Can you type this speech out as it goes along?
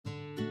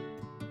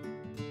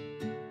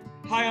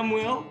Hi, I'm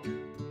Will.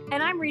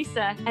 And I'm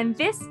Risa, and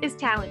this is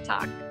Talent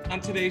Talk.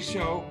 On today's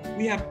show,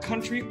 we have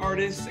country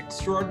artist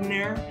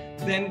extraordinaire,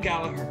 Ben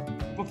Gallagher.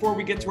 Before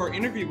we get to our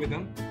interview with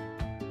him,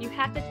 you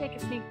have to take a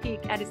sneak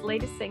peek at his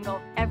latest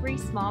single, Every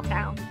Small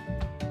Town.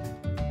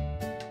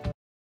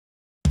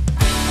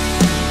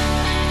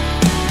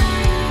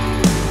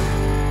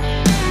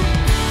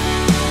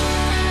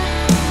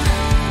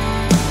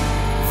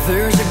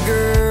 There's a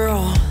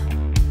girl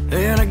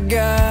and a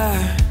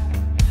guy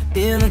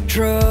in a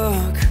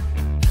truck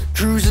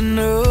cruising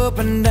up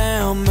and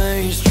down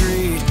Main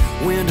Street,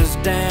 windows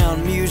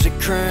down, music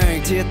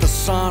cranked, hit the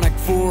Sonic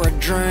for a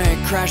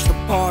drink, crash the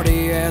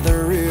party at the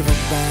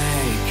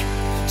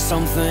riverbank.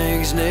 Some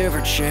things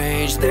never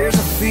change. There's a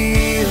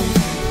field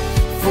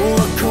full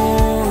of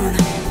corn,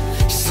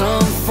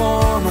 some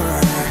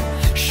farmer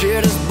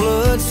shed his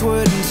blood,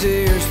 sweat and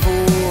tears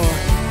for,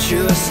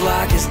 just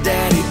like his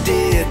daddy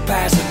did,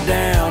 pass it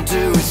down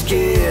to his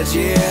kids.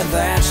 Yeah,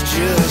 that's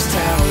just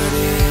how it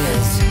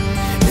is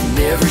in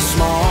every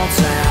small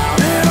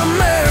town in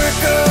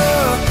America.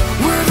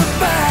 We're the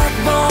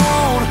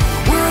backbone,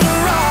 we're the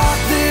rock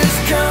this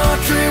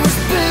country was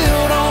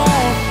built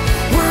on.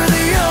 We're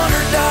the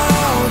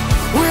underdog,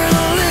 we're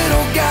the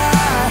little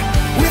guy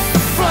with the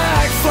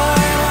flag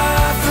flying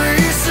high,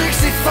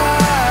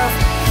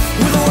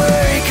 365. With a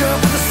wake up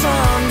with the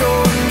sun,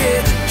 go and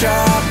get the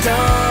job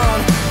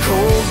done.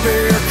 Cold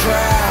beer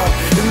crowd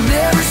in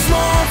every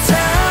small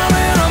town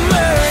in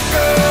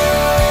America.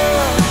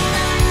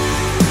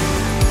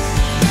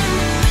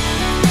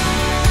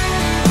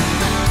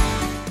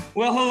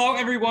 Well, hello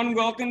everyone.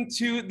 Welcome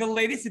to the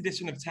latest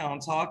edition of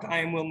Talent Talk. I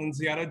am Will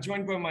Nunziata,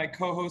 joined by my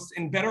co-host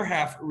and better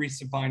half,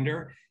 Risa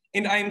Binder.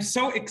 And I am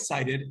so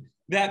excited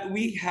that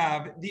we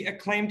have the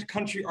acclaimed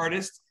country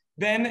artist,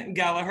 Ben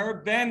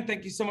Gallagher. Ben,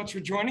 thank you so much for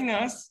joining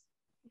us.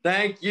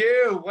 Thank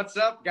you. What's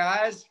up,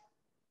 guys?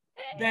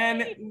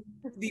 Ben,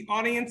 the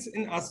audience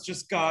and us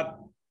just got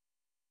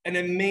an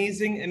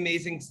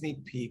amazing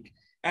sneak peek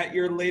at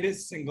your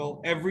latest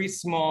single, Every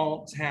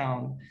Small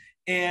Town.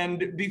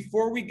 And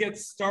before we get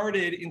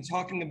started in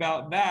talking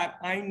about that,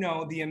 I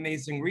know the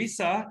amazing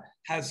Risa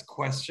has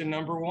question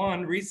number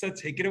one. Risa,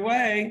 take it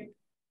away.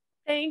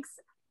 Thanks.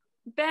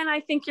 Ben, I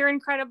think you're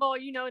incredible.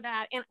 You know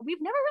that. And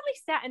we've never really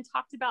sat and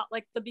talked about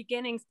like the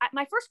beginnings.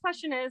 My first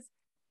question is,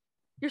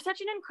 you're such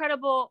an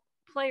incredible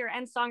player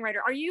and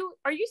songwriter. Are you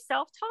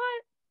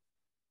self-taught?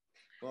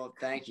 Well,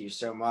 thank you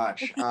so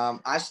much.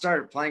 I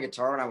started playing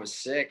guitar when I was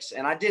 6,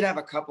 and I did have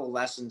a couple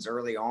lessons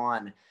early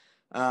on,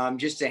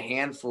 just a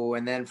handful.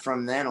 And then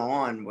from then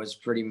on was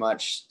pretty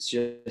much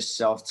just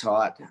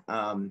self-taught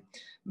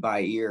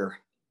by ear.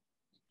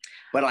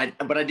 But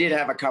I did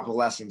have a couple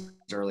lessons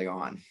early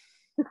on.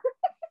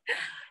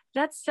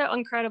 That's so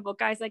incredible,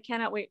 guys. I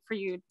cannot wait for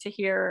you to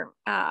hear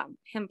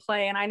him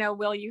play. And I know,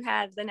 Will, you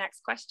had the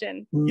next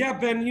question. Yeah,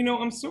 Ben,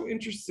 I'm so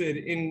interested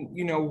in,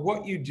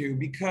 what you do,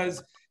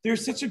 because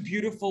there's such a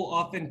beautiful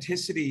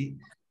authenticity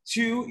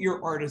to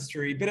your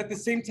artistry. But at the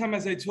same time,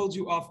 as I told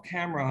you off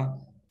camera,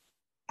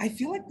 I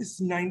feel like this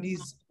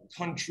 90s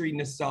country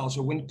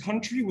nostalgia, when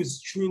country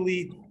was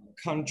truly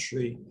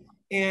country.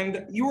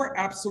 And you are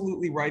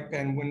absolutely right,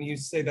 Ben, when you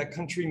say that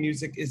country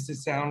music is the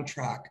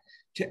soundtrack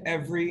to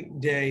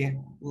everyday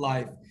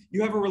life.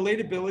 You have a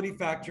relatability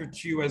factor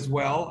to you as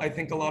well. I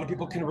think a lot of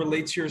people can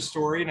relate to your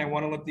story, and I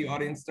want to let the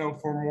audience know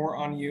for more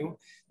on you.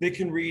 They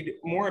can read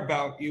more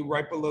about you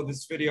right below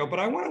this video, but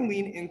I want to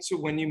lean into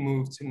when you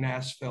moved to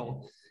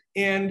Nashville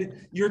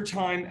and your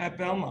time at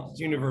Belmont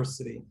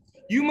University.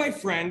 You, my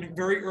friend,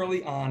 very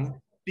early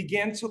on,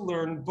 began to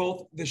learn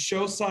both the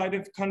show side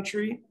of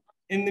country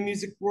in the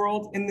music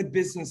world and the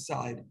business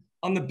side.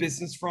 On the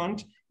business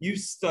front, you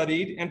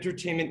studied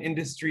entertainment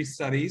industry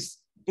studies,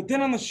 but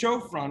then on the show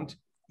front,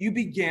 you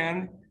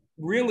began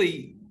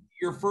really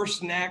your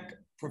first knack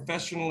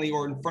professionally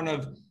or in front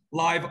of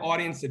live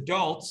audience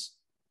adults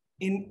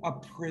in a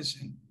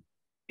prison.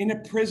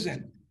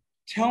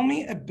 Tell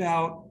me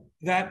about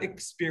that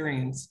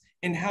experience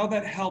and how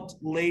that helped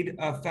laid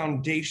a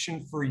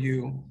foundation for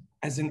you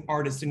as an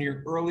artist in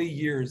your early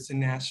years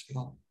in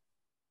Nashville.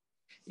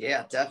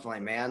 Yeah, definitely,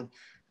 man.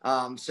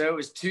 So it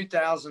was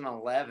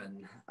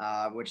 2011,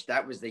 which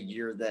that was the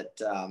year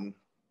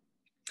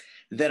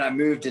that I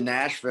moved to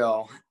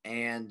Nashville,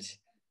 and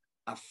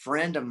a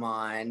friend of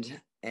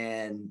mine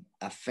and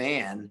a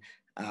fan,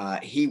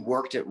 he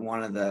worked at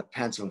one of the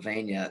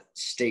Pennsylvania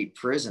state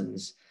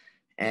prisons,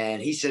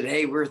 and he said,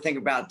 "Hey, we're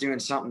thinking about doing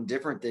something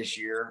different this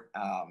year.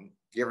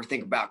 You ever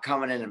think about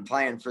coming in and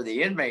playing for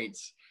the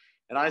inmates?"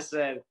 And I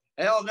said,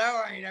 "Hell no,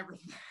 I never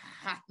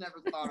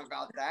thought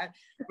about that."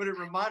 But it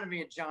reminded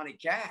me of Johnny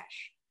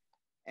Cash.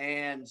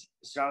 And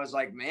so I was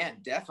like, man,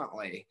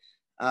 definitely.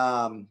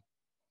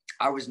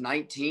 I was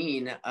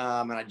 19 and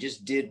I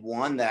just did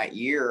one that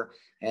year,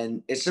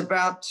 and it's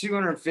about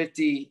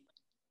 250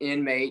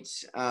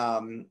 inmates.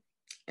 And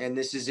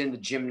this is in the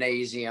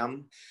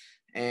gymnasium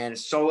and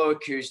solo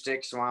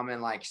acoustic. So I'm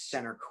in like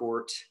center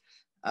court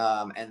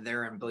and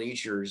they're in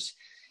bleachers,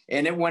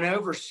 and it went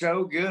over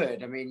so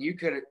good. I mean, you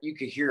could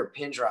hear a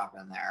pin drop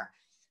in there.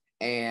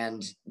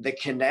 and the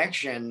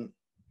connection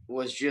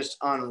was just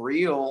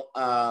unreal.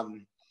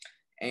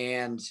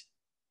 And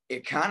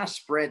it kind of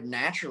spread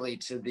naturally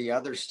to the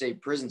other state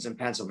prisons in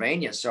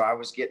Pennsylvania. So I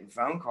was getting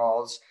phone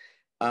calls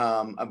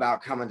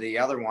about coming to the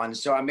other one.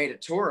 So I made a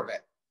tour of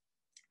it.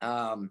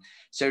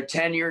 So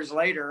 10 years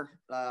later,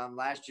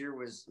 last year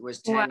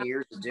was 10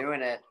 years of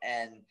doing it.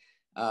 And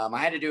I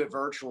had to do it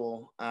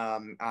virtual,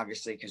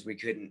 obviously, because we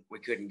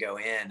couldn't go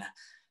in.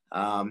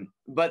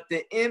 But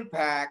the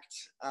impact,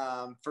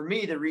 for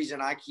me, the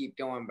reason I keep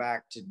going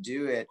back to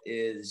do it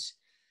is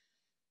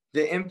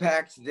the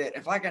impact that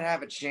if I could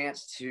have a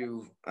chance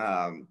to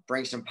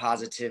bring some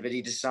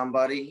positivity to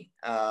somebody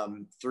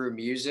through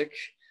music,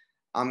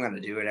 I'm going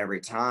to do it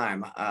every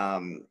time.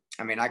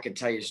 I mean, I could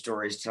tell you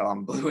stories till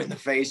I'm blue in the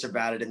face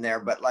about it in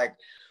there, but like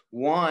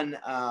one,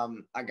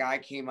 a guy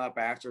came up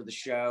after the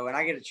show and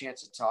I get a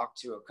chance to talk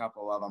to a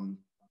couple of them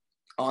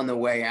on the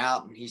way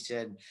out. And he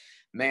said,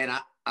 man,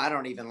 I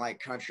don't even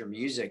like country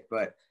music,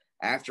 but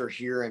after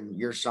hearing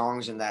your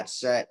songs in that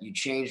set, you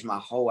changed my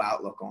whole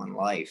outlook on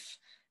life.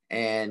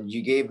 And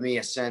you gave me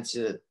a sense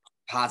of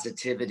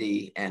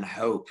positivity and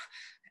hope.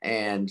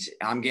 And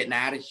I'm getting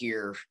out of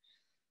here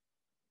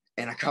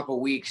in a couple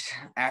weeks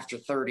after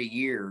 30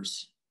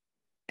 years.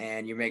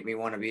 And you make me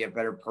want to be a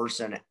better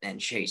person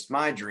and chase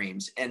my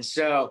dreams. And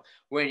so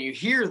when you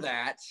hear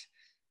that,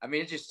 I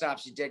mean, it just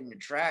stops you dead in your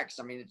tracks.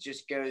 I mean, it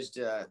just goes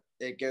to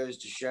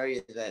show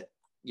you that,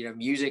 you know,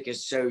 music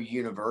is so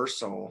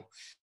universal,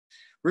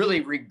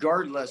 really,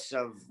 regardless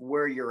of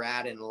where you're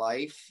at in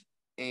life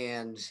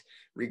and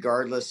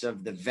regardless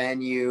of the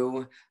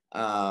venue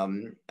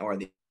or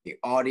the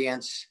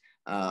audience.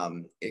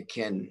 It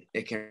can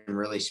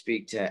really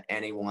speak to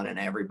anyone and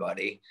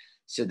everybody.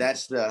 So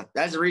that's the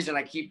reason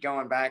I keep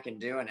going back and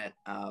doing it.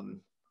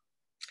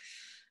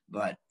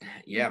 But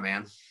yeah,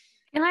 man.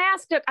 Can I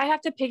ask, I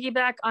have to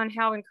piggyback on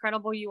how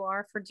incredible you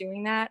are for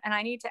doing that. And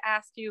I need to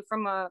ask you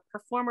from a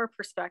performer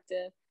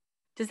perspective,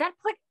 does that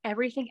put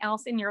everything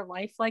else in your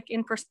life like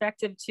in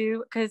perspective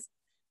too? Because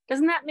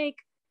doesn't that make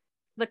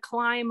the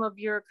climb of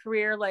your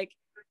career, like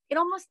it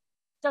almost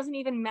doesn't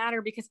even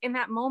matter, because in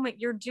that moment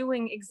you're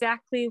doing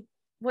exactly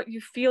what you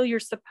feel you're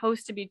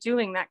supposed to be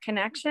doing, that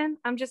connection.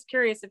 I'm just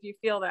curious if you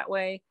feel that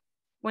way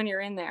when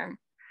you're in there.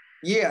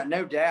 Yeah,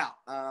 no doubt.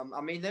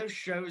 I mean, those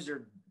shows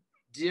are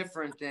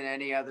different than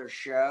any other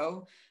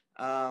show,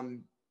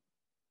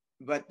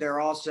 but they're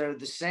also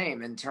the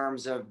same in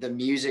terms of the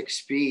music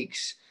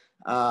speaks,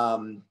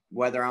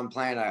 whether I'm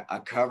playing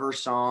a cover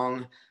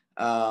song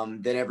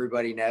that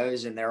everybody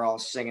knows and they're all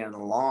singing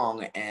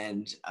along,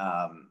 and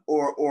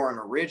or an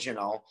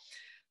original,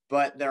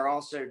 but they're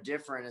also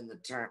different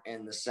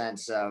in the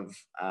sense of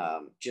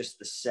just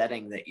the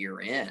setting that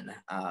you're in.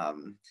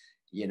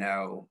 You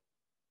know,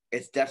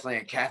 it's definitely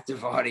a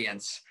captive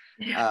audience,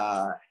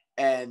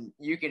 and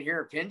you can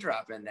hear a pin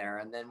drop in there.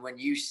 And then when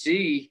you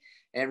see,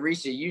 and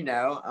Risa, you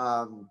know,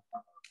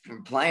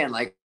 from playing,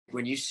 like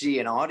when you see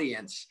an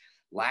audience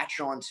latch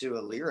onto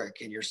a lyric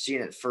and you're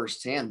seeing it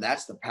firsthand,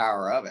 that's the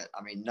power of it.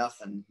 I mean,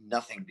 nothing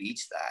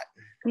beats that.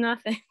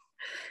 Nothing.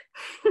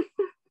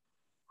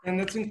 And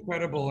that's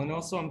incredible. And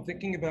also I'm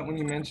thinking about when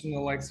you mentioned the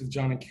likes of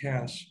Johnny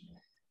Cash,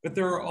 but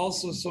there are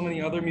also so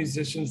many other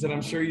musicians that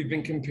I'm sure you've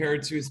been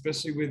compared to,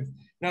 especially with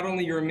not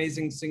only your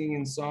amazing singing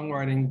and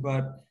songwriting,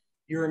 but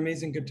your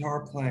amazing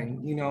guitar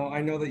playing. You know,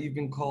 I know that you've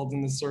been called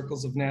in the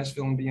circles of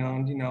Nashville and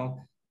beyond, you know,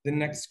 the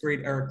next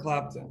great Eric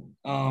Clapton.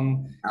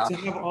 To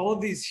have all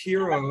of these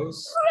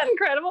heroes.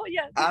 Incredible,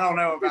 yes. I don't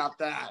know about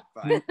that,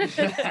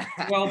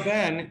 but. Well,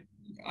 Ben,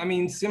 I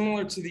mean,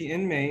 similar to The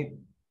Inmate,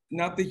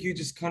 not the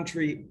hugest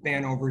country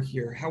fan over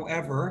here.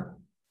 However,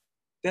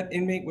 that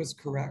Inmate was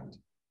correct.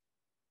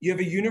 You have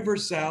a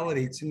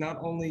universality to not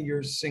only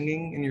your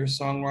singing and your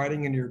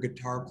songwriting and your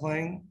guitar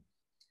playing,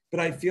 but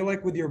I feel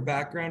like with your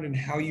background and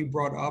how you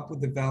brought up with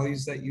the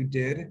values that you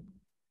did,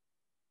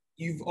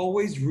 you've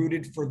always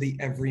rooted for the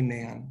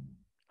everyman.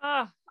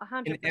 Oh,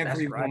 100%. And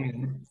every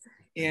woman.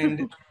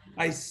 And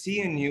I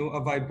see in you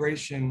a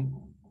vibration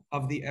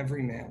of the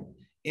everyman.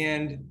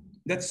 And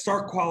that's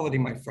star quality,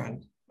 my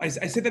friend. I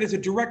say that as a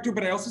director,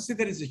 but I also say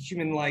that as a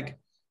human. Like,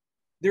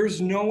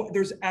 there's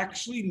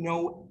actually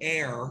no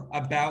air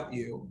about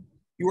you.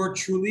 You are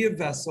truly a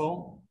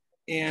vessel.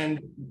 And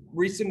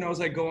Risa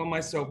knows I go on my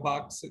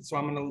soapbox, so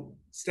I'm gonna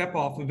step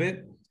off of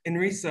it. And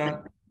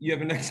Risa, you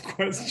have a next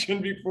question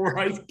before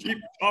I keep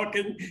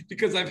talking,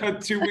 because I've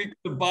had 2 weeks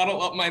to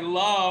bottle up my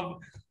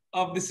love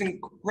of this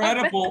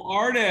incredible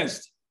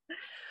artist.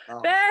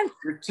 Ben,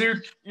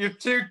 You're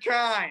too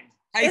kind.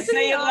 I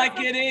say it like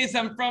it is.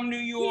 I'm from New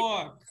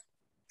York.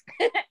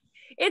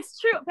 It's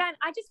true, Ben.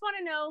 I just want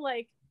to know,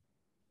 like,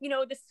 you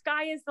know, the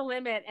sky is the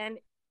limit, and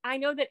I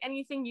know that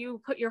anything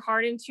you put your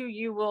heart into,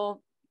 you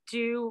will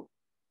do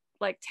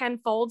like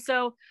tenfold.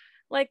 So,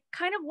 like,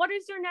 kind of, what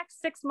does your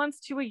next 6 months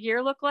to a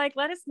year look like?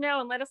 Let us know,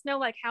 and let us know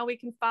like how we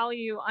can follow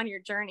you on your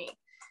journey.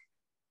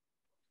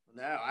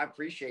 No, I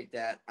appreciate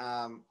that.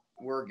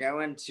 We're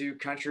going to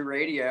country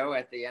radio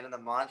at the end of the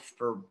month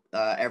for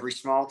every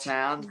small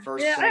town.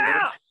 First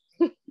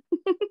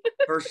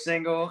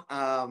single.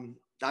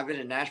 I've been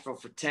in Nashville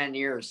for 10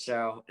 years,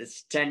 so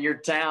it's 10-year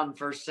town.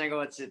 First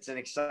single, it's an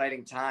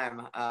exciting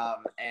time,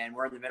 and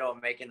we're in the middle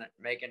of making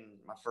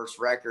my first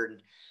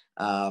record.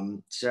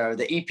 So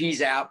the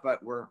EP's out,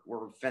 but we're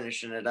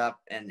finishing it up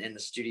and in the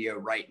studio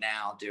right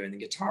now doing the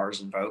guitars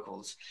and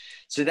vocals.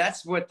 So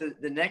that's what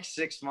the next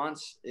 6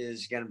 months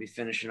is going to be,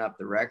 finishing up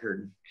the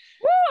record.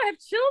 Woo, I have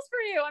chills for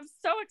you. I'm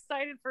so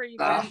excited for you,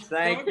 Ben.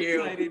 Thank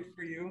you. Excited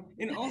for you.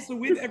 And also,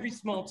 with Every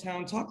Small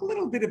Town, talk a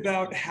little bit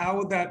about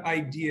how that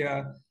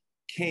idea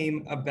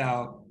came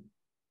about.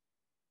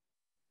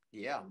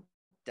 Yeah,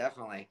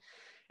 definitely.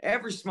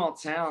 Every Small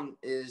Town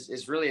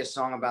is really a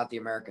song about the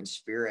American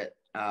spirit.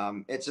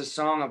 It's a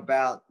song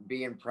about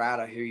being proud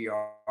of who you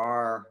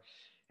are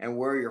and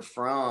where you're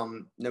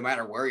from, no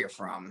matter where you're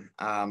from.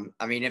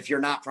 I mean, if you're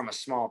not from a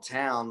small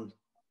town,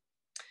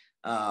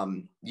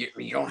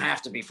 you don't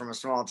have to be from a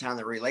small town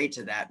to relate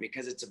to that,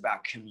 because it's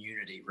about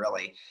community,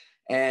 really.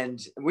 And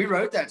we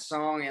wrote that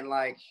song in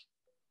like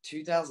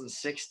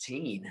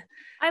 2016.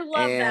 I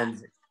love that.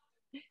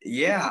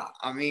 Yeah,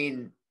 I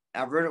mean,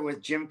 I wrote it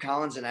with Jim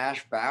Collins and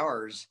Ash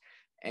Bowers,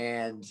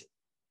 and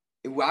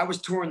I was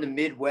touring the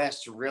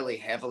Midwest really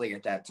heavily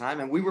at that time,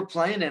 and we were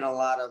playing in a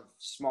lot of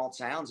small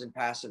towns and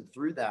passing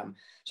through them.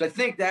 So I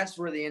think that's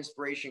where the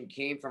inspiration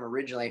came from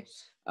originally.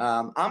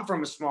 I'm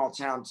from a small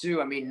town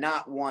too. I mean,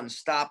 not one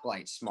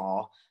stoplight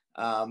small,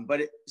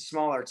 but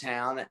smaller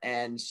town.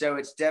 And so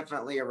it's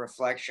definitely a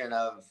reflection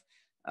of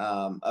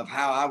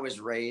how I was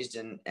raised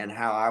and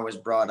how I was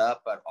brought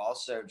up, but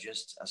also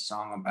just a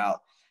song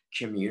about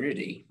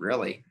community,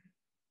 really.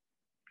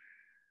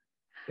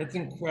 That's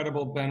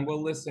incredible, Ben.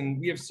 Well, listen,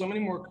 we have so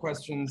many more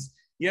questions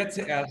yet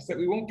to ask that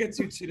we won't get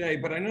to today,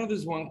 but I know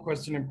there's one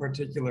question in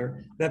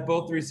particular that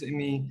both Risa and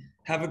me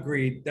have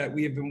agreed that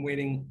we have been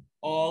waiting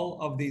all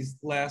of these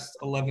last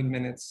 11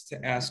 minutes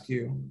to ask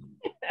you.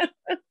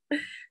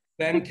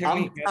 Ben,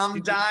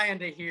 I'm dying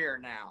to hear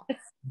now.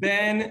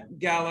 Ben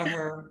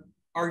Gallagher,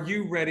 are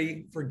you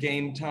ready for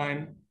game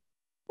time?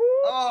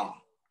 Oh,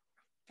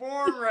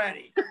 born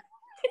ready.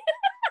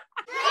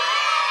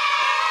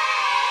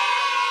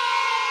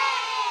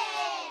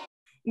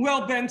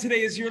 Well, Ben,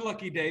 today is your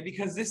lucky day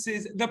because this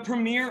is the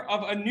premiere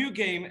of a new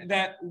game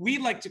that we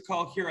like to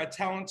call here at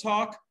Talent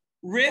Talk,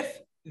 Riff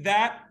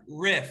That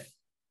Riff.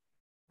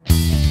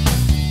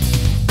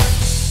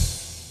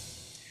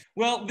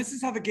 Well, this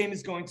is how the game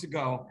is going to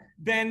go.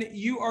 Ben,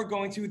 you are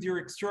going to, with your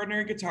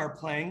extraordinary guitar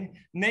playing,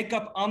 make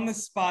up on the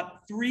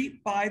spot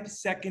 3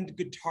 5-second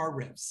guitar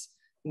riffs.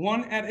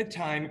 One at a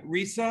time.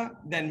 Risa,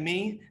 then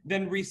me,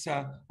 then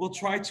Risa will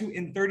try to,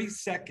 in 30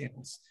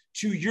 seconds,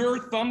 to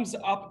your thumbs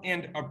up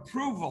and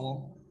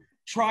approval,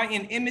 try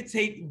and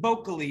imitate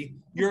vocally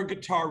your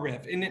guitar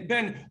riff. And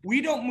Ben,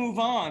 we don't move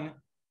on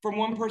from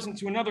one person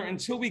to another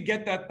until we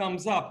get that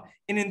thumbs up.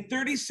 And in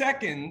 30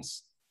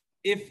 seconds,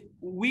 if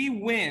we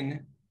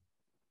win,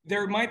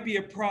 there might be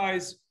a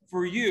prize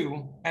for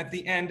you at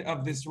the end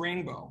of this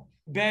rainbow.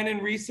 Ben and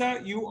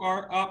Risa, you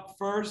are up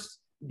first.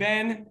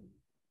 Ben,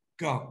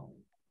 go.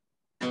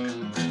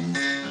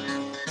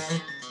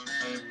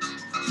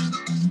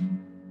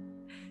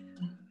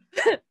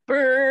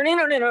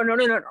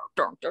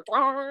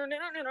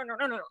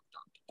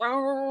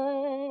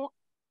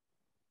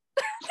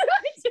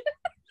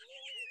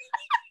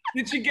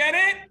 Did you get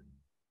it?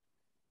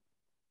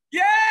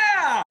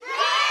 Yeah!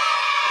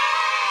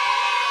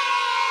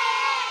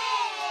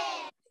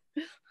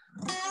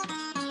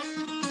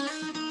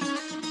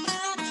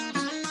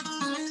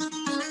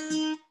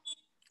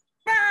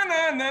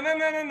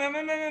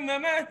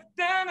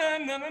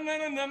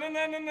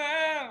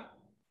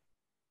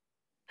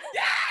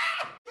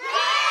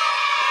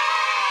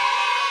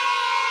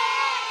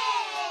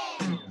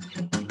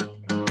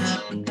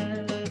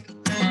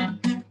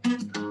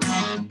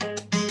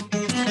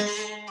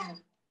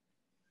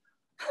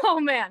 Oh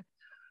man.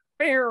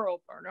 Really?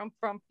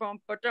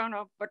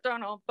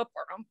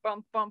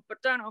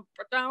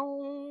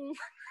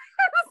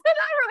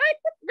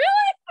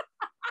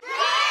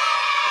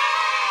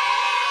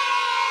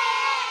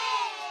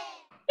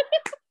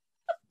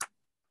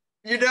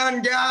 You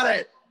done got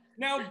it.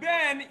 Now,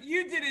 Ben,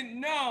 you didn't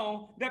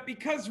know that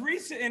because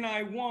Risa and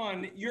I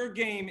won your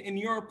game in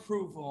your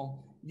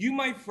approval, you,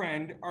 my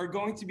friend, are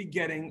going to be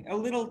getting a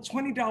little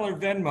 $20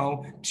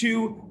 Venmo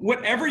to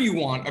whatever you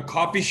want, a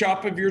coffee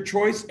shop of your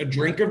choice, a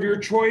drink of your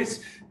choice,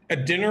 a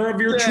dinner of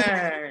your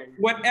choice,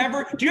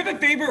 whatever. Do you have a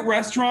favorite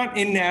restaurant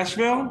in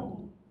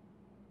Nashville?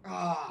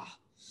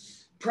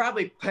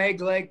 Probably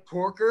Peg Leg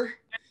Porker.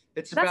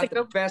 It's about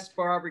the best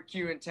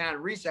barbecue in town.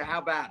 Risa, how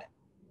about it?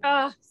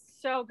 Oh,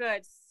 so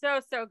good. So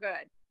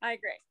good. I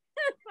agree.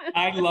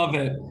 I love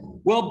it.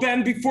 Well,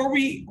 Ben, before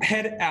we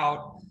head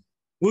out,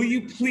 will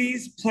you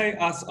please play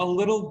us a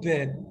little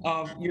bit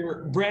of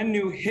your brand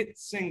new hit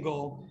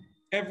single,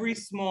 Every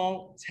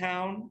Small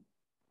Town?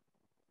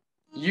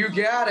 You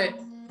got it.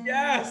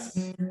 Yes.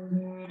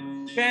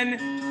 Ben,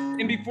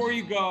 and before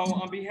you go,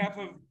 on behalf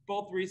of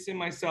both Risa and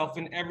myself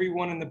and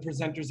everyone in the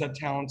presenters at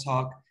Talent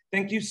Talk,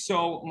 thank you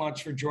so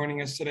much for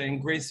joining us today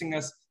and gracing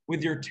us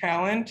with your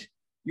talent,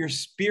 your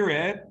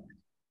spirit,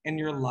 and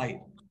your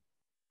light.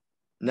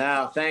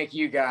 No, thank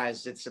you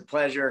guys. It's a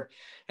pleasure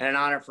and an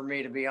honor for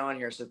me to be on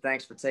here. So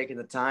thanks for taking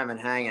the time and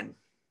hanging.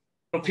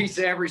 A piece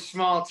of every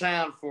small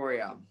town for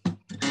you.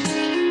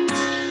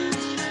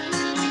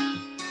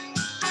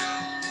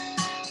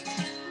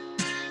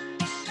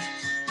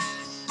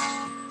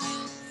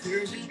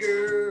 There's a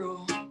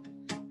girl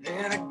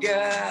and a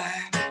guy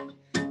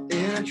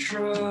in a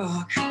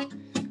truck,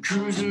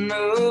 cruising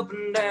up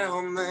and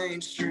down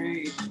Main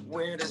Street.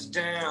 Windows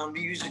down,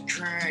 music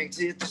cranked,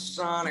 hit the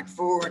Sonic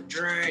for a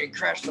drink,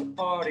 crash the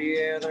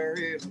party at the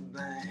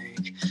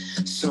riverbank.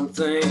 Some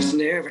things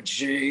never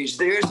change.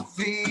 There's a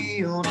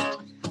field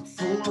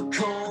full of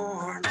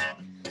corn,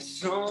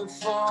 some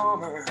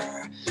farmer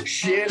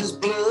shed his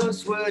blood,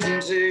 sweat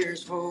and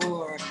tears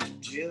for it,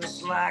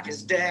 just like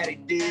his daddy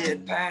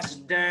did, pass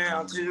it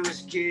down to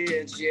his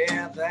kids.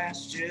 Yeah,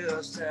 that's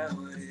just how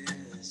it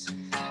is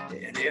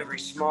in every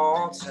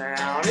small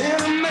town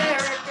in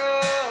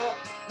America.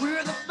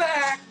 We're the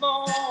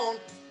backbone,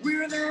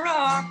 we're the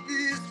rock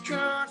this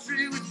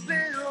country was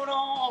built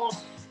on.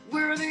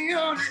 We're the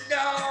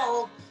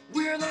underdog,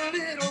 we're the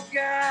little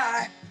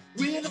guy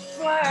with a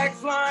flag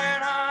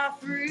flying high,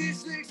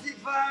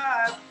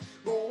 365.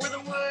 But we're the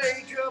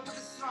wake up with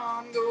the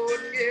sun, go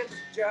and get the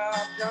job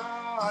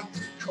done.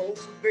 Cold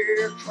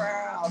beer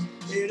crowd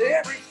in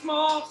every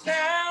small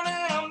town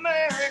in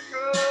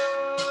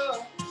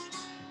America.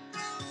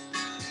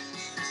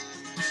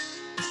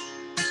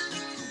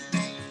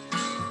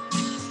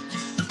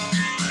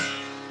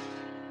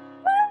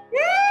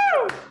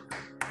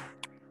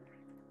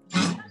 I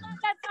love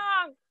that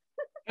song.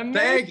 Amazing.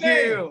 Thank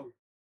you.